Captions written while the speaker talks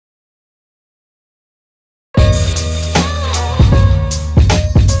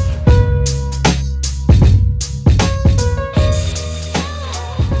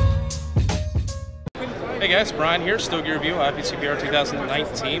guys, Brian here, Stogie Review, IPCPR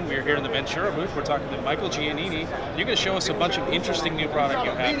 2019. We're here in the Ventura booth. We're talking to Michael Giannini. You're going to show us a bunch of interesting new product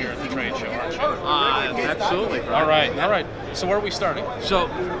you have here at the trade show, aren't you? Absolutely. Brian. All right. So where are we starting? So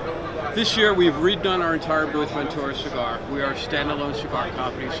this year we've redone our entire booth, Ventura Cigar. We are a standalone cigar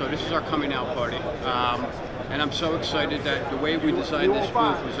company, so this is our coming out party. And I'm so excited that the way we designed this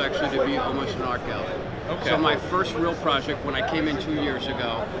booth was actually to be almost an art gallery. Okay. So my first real project, when I came in 2 years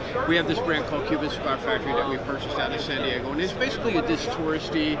ago, we have this brand called Cuban Cigar Factory that we purchased out of San Diego, and it's basically this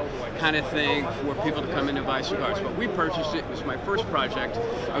touristy kind of thing for people to come in and buy cigars. But we purchased it. It was my first project.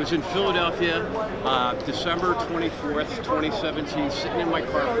 I was in Philadelphia, December 24th, 2017, sitting in my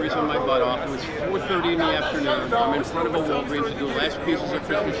car, freezing my butt off. It was 4:30 in the afternoon. I'm in front of a Walgreens to do the last pieces of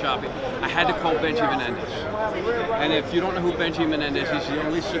Christmas shopping. I had to call Benji Menendez. And if you don't know who Benji Menendez is, he's the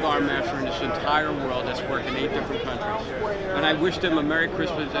only cigar master in this entire world that's worked in 8 different countries. And I wished him a Merry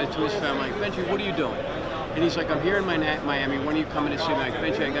Christmas to his family. Like, Benji, what are you doing? And he's like, I'm here in Miami. When are you coming to see me? Like,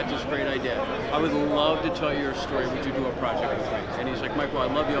 Benji, I got this great idea. I would love to tell you your story. Would you do a project with me? And he's like, Michael, I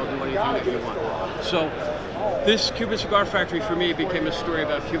love you. I'll do anything that you want. So this Cuban Cigar Factory for me became a story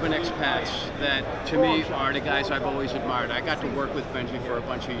about Cuban expats that to me are the guys I've always admired. I got to work with Benji for a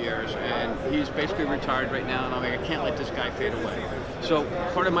bunch of years, and he's basically retired right now, and I'm like, I can't let this guy fade away. So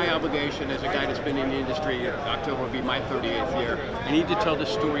part of my obligation as a guy that's been in the industry, October will be my 38th year, I need to tell the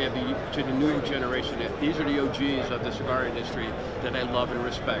story of to the new generation. These are the OGs of the cigar industry that I love and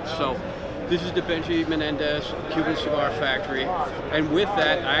respect. So this is the Benji Menendez Cuban Cigar Factory, and with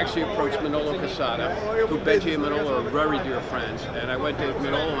that, I actually approached Manolo Quesada, who Benji and Manolo are very dear friends, and I went to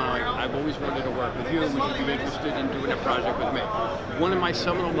Manolo and I'm like, I've always wanted to work with you, would you be interested in doing a project with me? One of my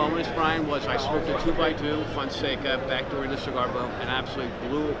seminal moments, Brian, was I smoked a 2x2 Fonseca back during the cigar boom, and absolutely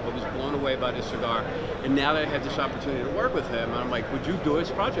I was blown away by this cigar, and now that I had this opportunity to work with him, I'm like, would you do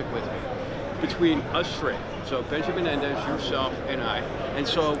this project with me? Between us three, so Benji Menendez, yourself, and I, and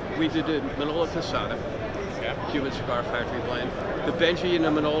so we did the Manolo Quesada Cuban Cigar Factory blend. The Benji and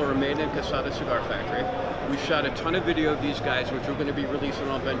the Manolo are made in Quesada Cigar Factory. We shot a ton of video of these guys, which we're going to be releasing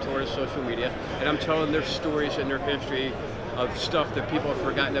on Ventura's social media, and I'm telling their stories and their history of stuff that people have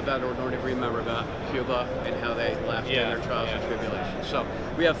forgotten about or don't even remember about Cuba and how they laughed in their trials and tribulations. So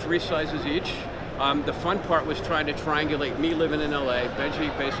we have 3 sizes each. The fun part was trying to triangulate me living in LA, Benji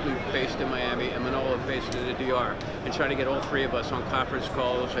basically based in Miami, and Manolo based in the DR, and trying to get all 3 of us on conference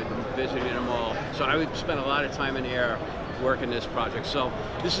calls and visiting them all. So I would spend a lot of time in the air working this project. So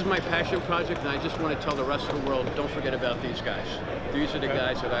this is my passion project, and I just want to tell the rest of the world, don't forget about these guys. These are the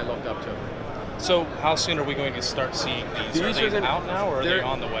guys that I look up to. So how soon are we going to start seeing these? Are they out now, or are they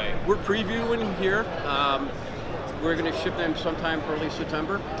on the way? We're previewing here. We're going to ship them sometime early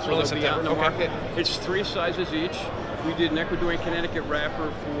September, so they'll be out in the market. It's 3 sizes each. We did an Ecuadorian Connecticut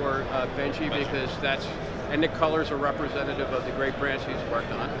wrapper for Benji because and the colors are representative of the great brands he's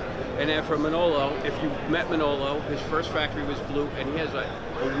worked on. And then for Manolo, if you met Manolo, his first factory was blue, and he has a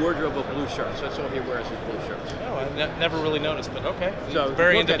wardrobe of blue shirts. That's all he wears is blue shirts. Oh, I never really noticed, but okay. So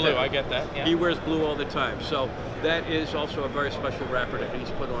very into blue, I get that. Yeah. He wears blue all the time. So that is also a very special wrapper that he's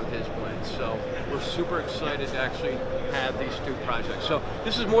put on his blend. So we're super excited to actually have these 2 projects. So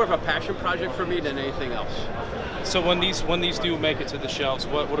this is more of a passion project for me than anything else. So when these do make it to the shelves,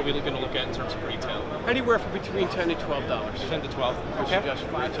 what are we going to look at in terms of retail? Anywhere from between $10 to $12. 10 to 12. Okay. Just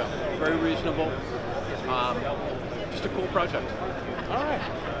retail. Very reasonable. Just a cool project. All right.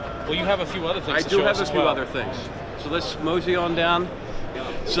 Well, you have a few other things. I do have a few other things. So let's mosey on down.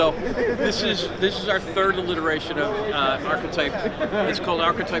 So this is our 3rd alliteration of Architype. It's called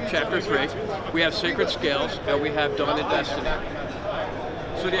Architype Chapter 3. We have Sacred Scales, and we have Dawn and Destiny.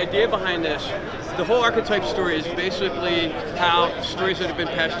 So the idea behind this, the whole Architype story is basically how stories that have been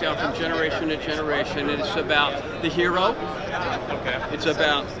passed down from generation to generation, and it's about the hero, it's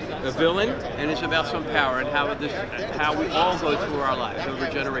about the villain, and it's about some power, and how we all go through our lives over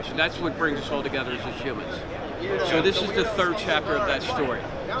generation. That's what brings us all together as humans. So this is the 3rd chapter of that story.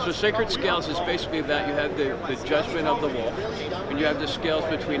 So Sacred Scales is basically about you have the judgment of the wolf, and you have the scales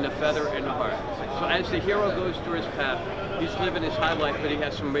between the feather and the heart. So as the hero goes through his path, he's living his high life, but he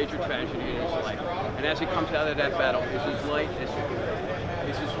has some major tragedy in his life. And as he comes out of that battle, is his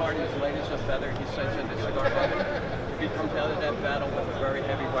heart as light as a feather, he descends into cigar heaven. If he comes out of that battle with a very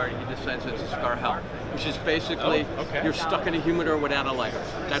heavy heart, he descends into cigar hell, which is basically you're stuck in a humidor without a lighter.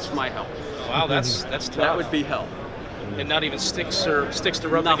 That's my hell. Wow, that's tough. That would be hell. And not even sticks to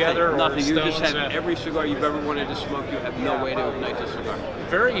rub together, or nothing. You stones, just have every cigar you've ever wanted to smoke. You have no way to ignite the cigar.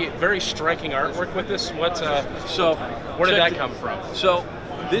 Very, very striking artwork with this. Where did that come from? So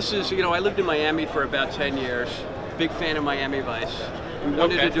this is, I lived in Miami for about 10 years. Big fan of Miami Vice. We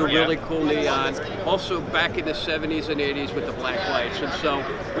wanted to do really cool neon. Also back in the 70s and 80s with the black lights. And so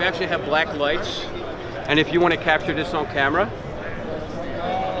we actually have black lights. And if you want to capture this on camera,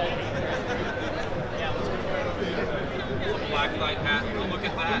 black light hat. Look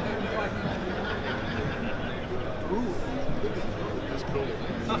at that. Ooh. That's cool.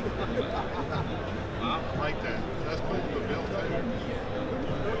 Wow. I like that. That's cool for the bill too.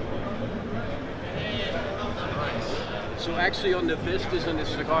 Nice. so actually on the Vistas and the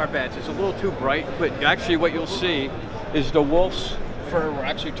cigar badge, it's a little too bright, but actually what you'll see is the wolf's fur will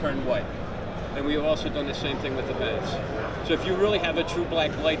actually turn white. And we've also done the same thing with the beds. So if you really have a true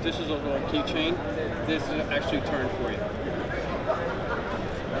black light, this is a little keychain. This is actually turned for you.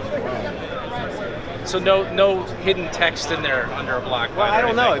 So no hidden text in there under a black light. Well, I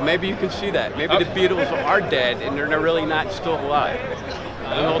don't know. Maybe you can see that. Maybe the Beatles are dead and they're really not still alive.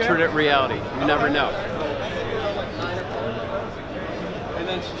 An alternate reality. You never know. And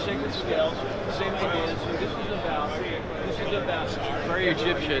then sacred scales, same idea. So this is about very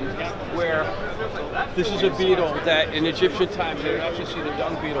Egyptian, where this is a beetle that in Egyptian times they would actually see the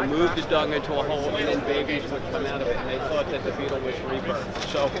dung beetle move the dung into a hole and then babies would come out of it, and they thought that the beetle was rebirth.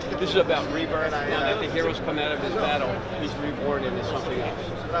 So this is about rebirth. Now that the heroes come out of his battle, he's reborn into something else.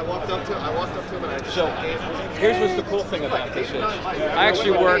 I walked up to him and I So here's what's the cool thing about this is, I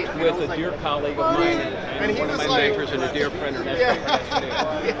actually worked with a dear colleague of mine and one of my mentors and a dear friend,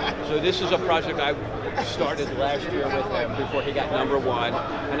 Ernesto. So this is a project I started last year with him before he got #1,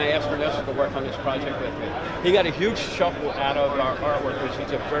 and I asked Ernesto to work on this project with me. He got a huge chuckle out of our artwork, because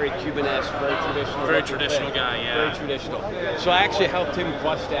he's a very Cuban-esque, very traditional guy, yeah. Very traditional. So I actually helped him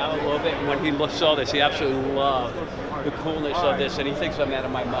bust out a little bit, and when he saw this, he absolutely loved the coolness of this, and he thinks I'm out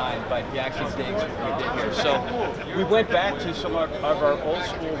of my mind, but he actually digs what we did here. So we went back to some of our old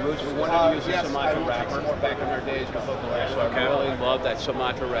school roots. We wanted to use the Sumatra wrapper back in our days with Ortez, so I really love that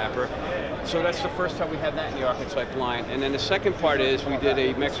Sumatra wrapper. So that's the first time we had that in the Architype line. And then the second part is we did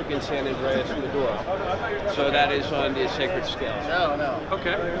a Mexican San Andreas Maduro. So that is on the sacred scales. No.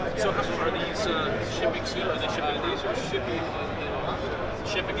 Okay. So are these shipping soon? Are they shipping? These are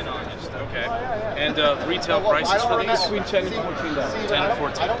Shipping in August. Okay. And retail prices for these? Between $10 and $14. 10 and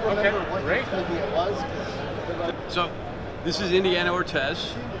 14. Okay. Great. So this is Indiana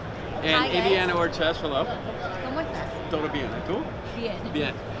Ortez. And Hi, guys. Indiana Ortez, hello. ¿Cómo estás? Todo bien, ¿tú? Bien.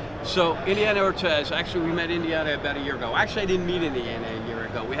 Bien. So Indiana Ortez, actually we met Indiana about a year ago. Actually I didn't meet Indiana a year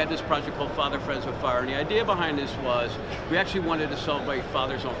ago. We had this project called Father Friends with Fire, and the idea behind this was we actually wanted to celebrate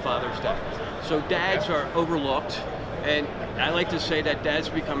fathers on Father's Day. So dads are overlooked, and I like to say that dads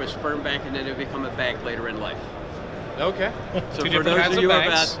become a sperm bank and then they become a bank later in life. Okay. So Two for different those kinds of you of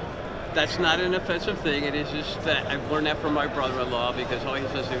banks. that's not an offensive thing. It is just that I've learned that from my brother-in-law, because all he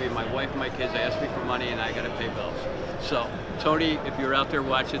says to me, my wife and my kids, they ask me for money and I got to pay bills. So Tony, if you're out there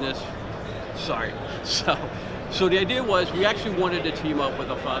watching this, sorry. So the idea was we actually wanted to team up with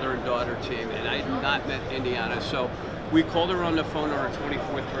a father and daughter team, and I had not met Indiana. So we called her on the phone on her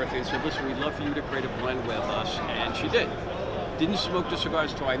 24th birthday and said, listen, we'd love for you to create a blend with us. And she did. Didn't smoke the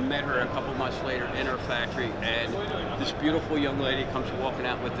cigars until I met her a couple months later in her factory, and this beautiful young lady comes walking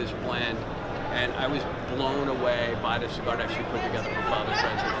out with this blend, and I was blown away by the cigar that she put together for Father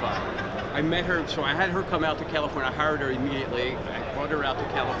Friends with Fire. I met her, so I had her come out to California. I hired her immediately. I brought her out to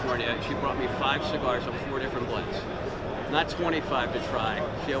California. She brought me 5 cigars of 4 different blends. Not 25 to try.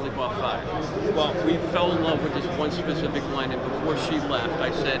 She only bought 5. Well, we fell in love with this one specific blend, and before she left,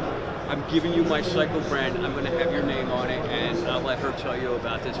 I said, I'm giving you my Psyko brand. I'm going to have your name on it, and I'll let her tell you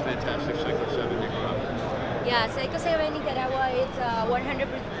about this fantastic Psyko 7 Nicaragua. Yeah, Psyko 7 Nicaragua, it's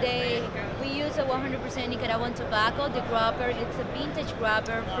 100%, we use a 100% Nicaraguan tobacco. The grabber, it's a vintage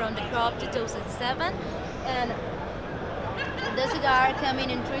grabber from the crop 2007. And the cigar coming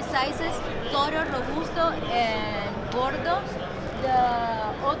in 3 sizes, Toro, Robusto, and Gordo.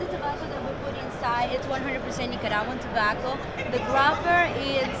 All the tobacco that we put inside, it's 100% Nicaraguan tobacco. The grabber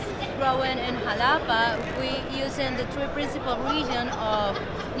is grown in Jalapa. We use in the 3 principal regions of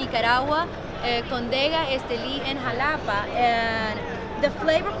Nicaragua, Condega, Estelí, and Jalapa. And the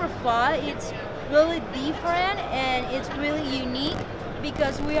flavor profile, it's really different and it's really unique,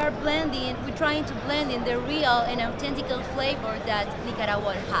 because we are blending, we're trying to blend in the real and authentic flavor that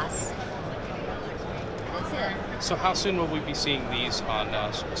Nicaragua has. That's it. So how soon will we be seeing these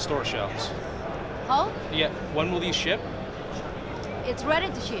on store shelves? How? Yeah. When will these ship? It's ready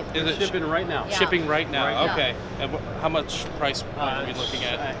to ship. Is it Shipping right now. Yeah. shipping right now? Right now. Okay. And how much price are we looking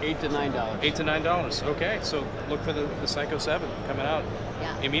at? $8 to $9. $8 to $9. Okay. So look for the Psyko 7 coming out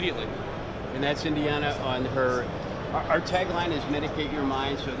Yeah. immediately. And that's Indiana on her Our tagline is "Medicate your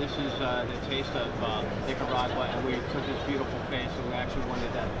mind." So this is the taste of Nicaragua, and we took this beautiful face, and we actually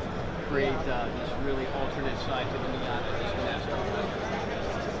wanted to create this really alternate side to the neon that this Vanessa.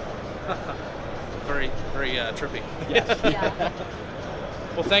 Very, very trippy. Yes. Yeah.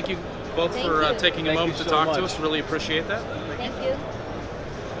 Well, thank you both Thank for you. taking a Thank moment you to so talk to much. us. Really appreciate that. Thank you.